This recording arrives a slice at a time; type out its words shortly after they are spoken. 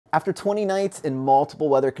After 20 nights in multiple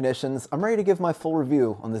weather conditions, I'm ready to give my full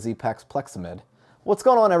review on the Zpacks Plexamid. What's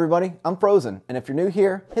going on, everybody? I'm Frozen, and if you're new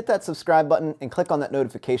here, hit that subscribe button and click on that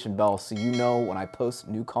notification bell so you know when I post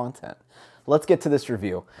new content. Let's get to this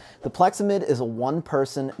review. The Plexamid is a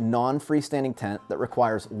one-person, non-freestanding tent that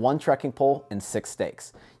requires one trekking pole and 6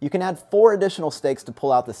 stakes. You can add 4 additional stakes to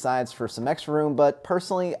pull out the sides for some extra room, but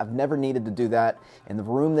personally, I've never needed to do that, and the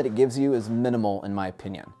room that it gives you is minimal in my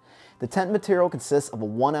opinion. The tent material consists of a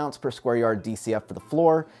 1 ounce per square yard DCF for the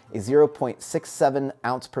floor, a 0.67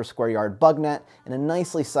 ounce per square yard bug net, and a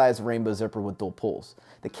nicely sized rainbow zipper with dual pulls.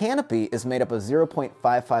 The canopy is made up of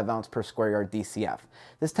 0.55 ounce per square yard DCF.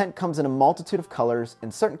 This tent comes in a multitude of colors,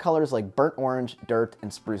 and certain colors like burnt orange, dirt,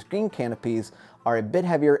 and spruce green canopies are a bit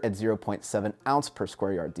heavier at 0.7 ounce per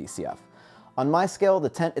square yard DCF. On my scale, the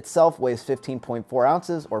tent itself weighs 15.4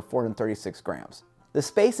 ounces or 436 grams. The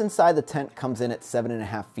space inside the tent comes in at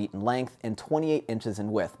 7.5 feet in length and 28 inches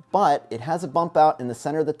in width, but it has a bump out in the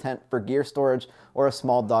center of the tent for gear storage or a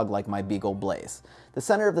small dog like my Beagle Blaze. The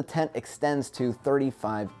center of the tent extends to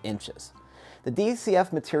 35 inches. The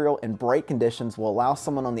DCF material in bright conditions will allow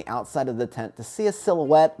someone on the outside of the tent to see a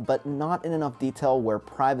silhouette, but not in enough detail where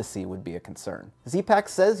privacy would be a concern.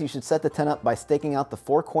 Zpacks says you should set the tent up by staking out the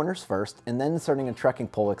 4 corners first and then inserting a trekking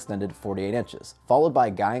pole extended to 48 inches, followed by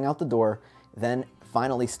guying out the door, then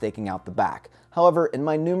finally staking out the back. However, in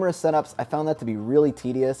my numerous setups, I found that to be really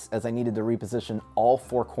tedious as I needed to reposition all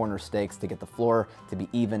 4 corner stakes to get the floor to be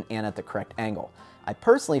even and at the correct angle. I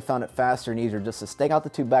personally found it faster and easier just to stake out the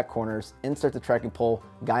 2 back corners, insert the trekking pole,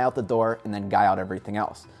 guy out the door, and then guy out everything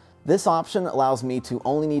else. This option allows me to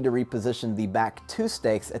only need to reposition the back 2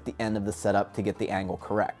 stakes at the end of the setup to get the angle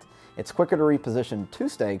correct. It's quicker to reposition 2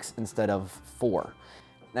 stakes instead of 4.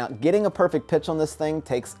 Now, getting a perfect pitch on this thing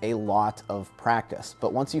takes a lot of practice,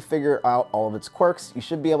 but once you figure out all of its quirks, you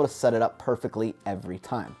should be able to set it up perfectly every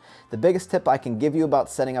time. The biggest tip I can give you about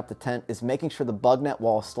setting up the tent is making sure the bug net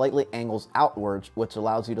wall slightly angles outwards, which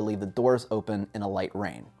allows you to leave the doors open in a light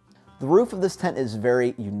rain. The roof of this tent is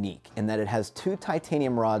very unique in that it has 2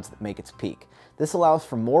 titanium rods that make its peak. This allows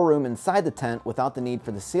for more room inside the tent without the need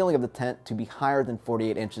for the ceiling of the tent to be higher than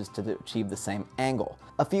 48 inches to achieve the same angle.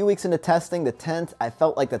 A few weeks into testing the tent, I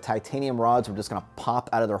felt like the titanium rods were just going to pop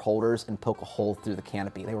out of their holders and poke a hole through the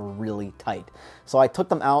canopy. They were really tight. So I took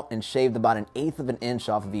them out and shaved about 1/8 of an inch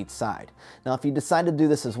off of each side. Now, if you decide to do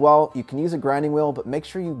this as well, you can use a grinding wheel, but make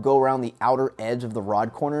sure you go around the outer edge of the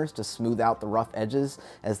rod corners to smooth out the rough edges,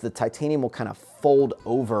 as the titanium will kind of fold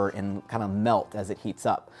over and kind of melt as it heats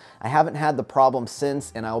up. I haven't had the problem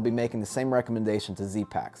since, and I will be making the same recommendation to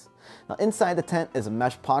Zpacks. Now, inside the tent is a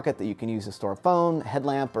mesh pocket that you can use to store a phone,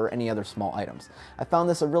 headlamp, or any other small items. I found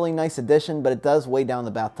this a really nice addition, but it does weigh down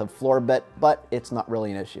the bathtub floor a bit, but it's not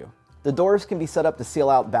really an issue. The doors can be set up to seal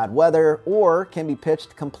out bad weather or can be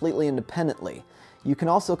pitched completely independently. You can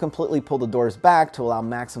also completely pull the doors back to allow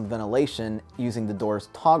maximum ventilation using the door's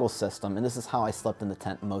toggle system, and this is how I slept in the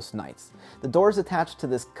tent most nights. The door is attached to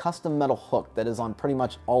this custom metal hook that is on pretty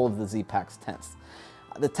much all of the Zpacks tents.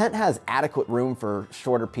 The tent has adequate room for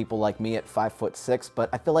shorter people like me at 5'6", but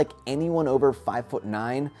I feel like anyone over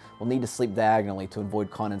 5'9" will need to sleep diagonally to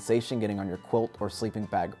avoid condensation getting on your quilt or sleeping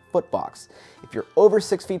bag footbox. If you're over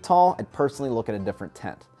 6 feet tall, I'd personally look at a different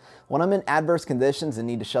tent. When I'm in adverse conditions and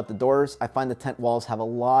need to shut the doors, I find the tent walls have a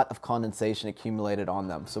lot of condensation accumulated on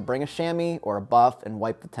them, so bring a chamois or a buff and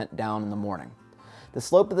wipe the tent down in the morning. The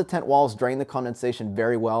slope of the tent walls drain the condensation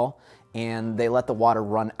very well, and they let the water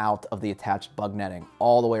run out of the attached bug netting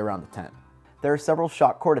all the way around the tent. There are several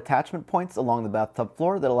shock cord attachment points along the bathtub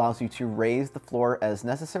floor that allows you to raise the floor as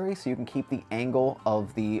necessary so you can keep the angle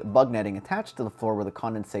of the bug netting attached to the floor where the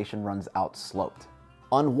condensation runs out sloped.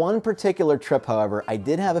 On one particular trip, however, I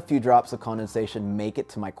did have a few drops of condensation make it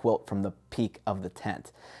to my quilt from the peak of the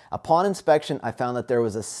tent. Upon inspection, I found that there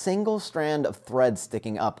was a single strand of thread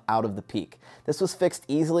sticking up out of the peak. This was fixed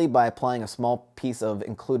easily by applying a small piece of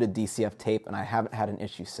included DCF tape, and I haven't had an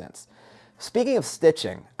issue since. Speaking of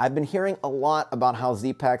stitching, I've been hearing a lot about how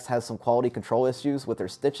Zpacks has some quality control issues with their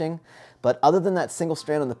stitching, but other than that single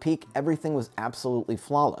strand on the peak, everything was absolutely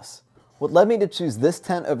flawless. What led me to choose this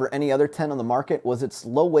tent over any other tent on the market was its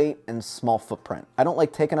low weight and small footprint. I don't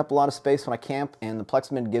like taking up a lot of space when I camp, and the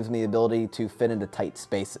Plexamid gives me the ability to fit into tight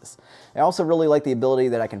spaces. I also really like the ability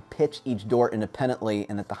that I can pitch each door independently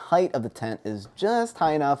and that the height of the tent is just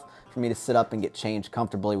high enough for me to sit up and get changed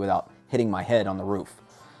comfortably without hitting my head on the roof.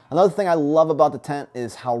 Another thing I love about the tent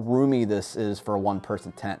is how roomy this is for a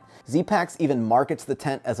 1-person tent. Zpacks even markets the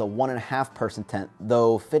tent as a 1.5-person tent,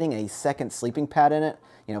 though fitting a second sleeping pad in it,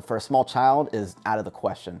 for a small child is out of the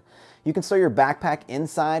question. You can store your backpack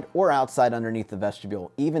inside or outside underneath the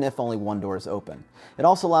vestibule, even if only one door is open. It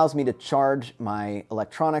also allows me to charge my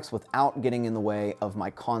electronics without getting in the way of my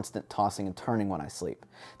constant tossing and turning when I sleep.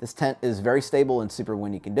 This tent is very stable in super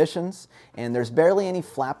windy conditions, and there's barely any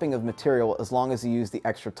flapping of material as long as you use the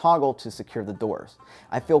extra toggle to secure the doors.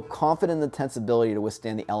 I feel confident in the tent's ability to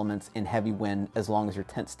withstand the elements in heavy wind as long as your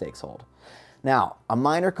tent stakes hold. Now, a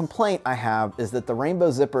minor complaint I have is that the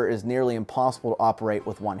rainbow zipper is nearly impossible to operate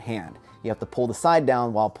with one hand. You have to pull the side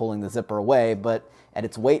down while pulling the zipper away, but at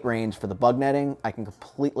its weight range for the bug netting, I can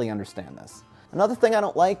completely understand this. Another thing I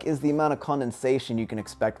don't like is the amount of condensation you can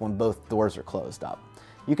expect when both doors are closed up.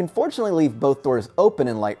 You can fortunately leave both doors open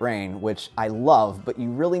in light rain, which I love, but you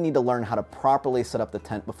really need to learn how to properly set up the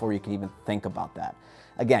tent before you can even think about that.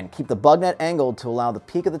 Again, keep the bug net angled to allow the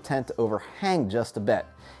peak of the tent to overhang just a bit.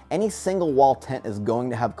 Any single wall tent is going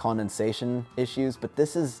to have condensation issues, but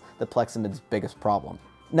this is the Plexamid's biggest problem.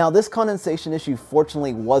 Now, this condensation issue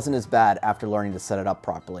fortunately wasn't as bad after learning to set it up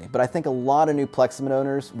properly, but I think a lot of new Plexamid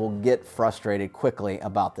owners will get frustrated quickly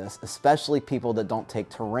about this, especially people that don't take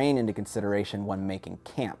terrain into consideration when making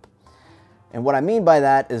camp. And what I mean by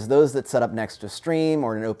that is those that set up next to a stream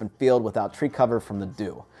or in an open field without tree cover from the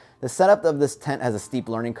dew. The setup of this tent has a steep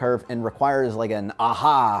learning curve and requires like an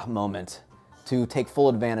aha moment to take full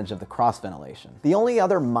advantage of the cross ventilation. The only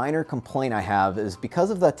other minor complaint I have is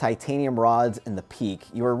because of the titanium rods and the peak,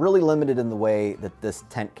 you are really limited in the way that this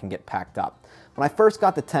tent can get packed up. When I first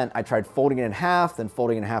got the tent, I tried folding it in half, then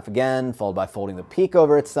folding it in half again, followed by folding the peak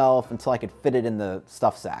over itself until I could fit it in the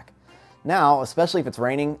stuff sack. Now, especially if it's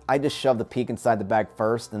raining, I just shove the peak inside the bag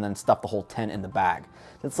first and then stuff the whole tent in the bag.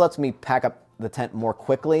 This lets me pack up the tent more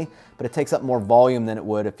quickly, but it takes up more volume than it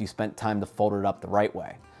would if you spent time to fold it up the right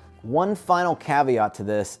way. One final caveat to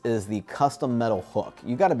this is the custom metal hook.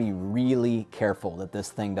 You gotta be really careful that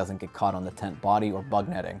this thing doesn't get caught on the tent body or bug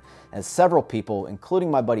netting, as several people,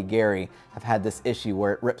 including my buddy Gary, have had this issue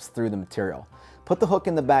where it rips through the material. Put the hook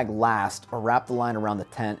in the bag last or wrap the line around the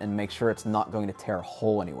tent and make sure it's not going to tear a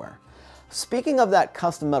hole anywhere. Speaking of that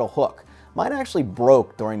custom metal hook, mine actually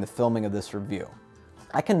broke during the filming of this review.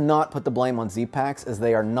 I cannot put the blame on Zpacks as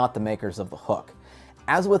they are not the makers of the hook.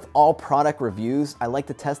 As with all product reviews, I like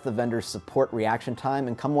to test the vendor's support reaction time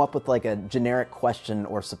and come up with like a generic question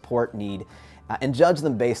or support need and judge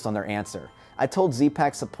them based on their answer. I told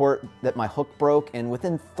Zpacks support that my hook broke, and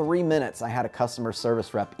within 3 minutes I had a customer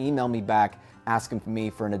service rep email me back asking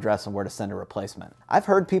me for an address and where to send a replacement. I've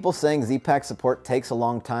heard people saying Zpacks support takes a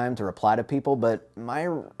long time to reply to people, but my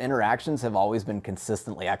interactions have always been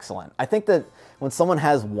consistently excellent. I think that when someone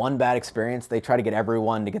has one bad experience, they try to get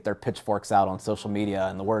everyone to get their pitchforks out on social media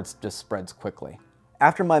and the word just spreads quickly.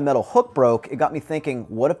 After my metal hook broke, it got me thinking,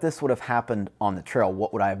 what if this would have happened on the trail?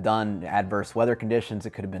 What would I have done? Adverse weather conditions, it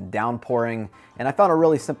could have been downpouring, and I found a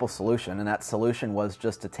really simple solution, and that solution was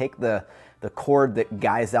just to take the cord that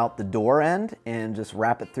guides out the door end and just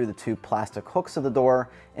wrap it through the 2 plastic hooks of the door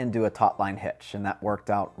and do a taut line hitch, and that worked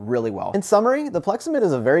out really well. In summary, the Plexamid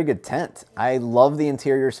is a very good tent. I love the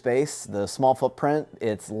interior space, the small footprint,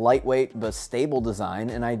 its lightweight but stable design,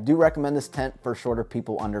 and I do recommend this tent for shorter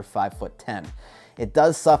people under 5'10". It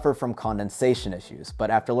does suffer from condensation issues,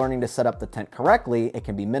 but after learning to set up the tent correctly, it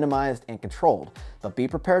can be minimized and controlled, but be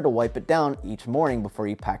prepared to wipe it down each morning before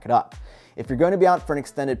you pack it up. If you're going to be out for an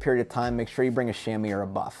extended period of time, make sure you bring a chamois or a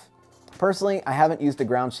buff. Personally, I haven't used a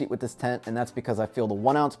ground sheet with this tent, and that's because I feel the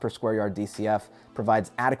 1 ounce per square yard DCF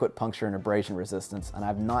provides adequate puncture and abrasion resistance, and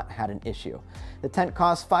I've not had an issue. The tent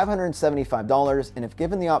costs $575, and if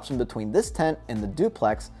given the option between this tent and the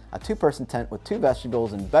duplex, a 2-person tent with 2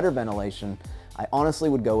 vestibules and better ventilation, I honestly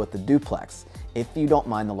would go with the duplex if you don't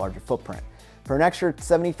mind the larger footprint. For an extra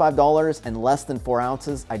 $75 and less than 4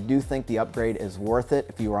 ounces, I do think the upgrade is worth it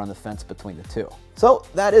if you are on the fence between the two. So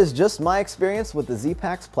that is just my experience with the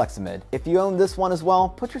Zpacks Plexamid. If you own this one as well,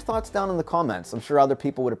 put your thoughts down in the comments. I'm sure other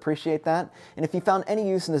people would appreciate that. And if you found any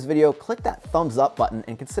use in this video, click that thumbs up button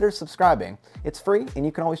and consider subscribing. It's free and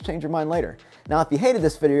you can always change your mind later. Now, if you hated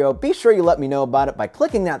this video, be sure you let me know about it by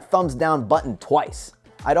clicking that thumbs down button twice.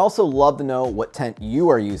 I'd also love to know what tent you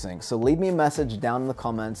are using, so leave me a message down in the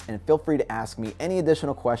comments and feel free to ask me any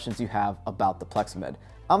additional questions you have about the Plexamid.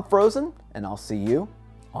 I'm Frozen, and I'll see you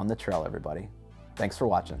on the trail, everybody. Thanks for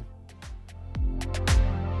watching.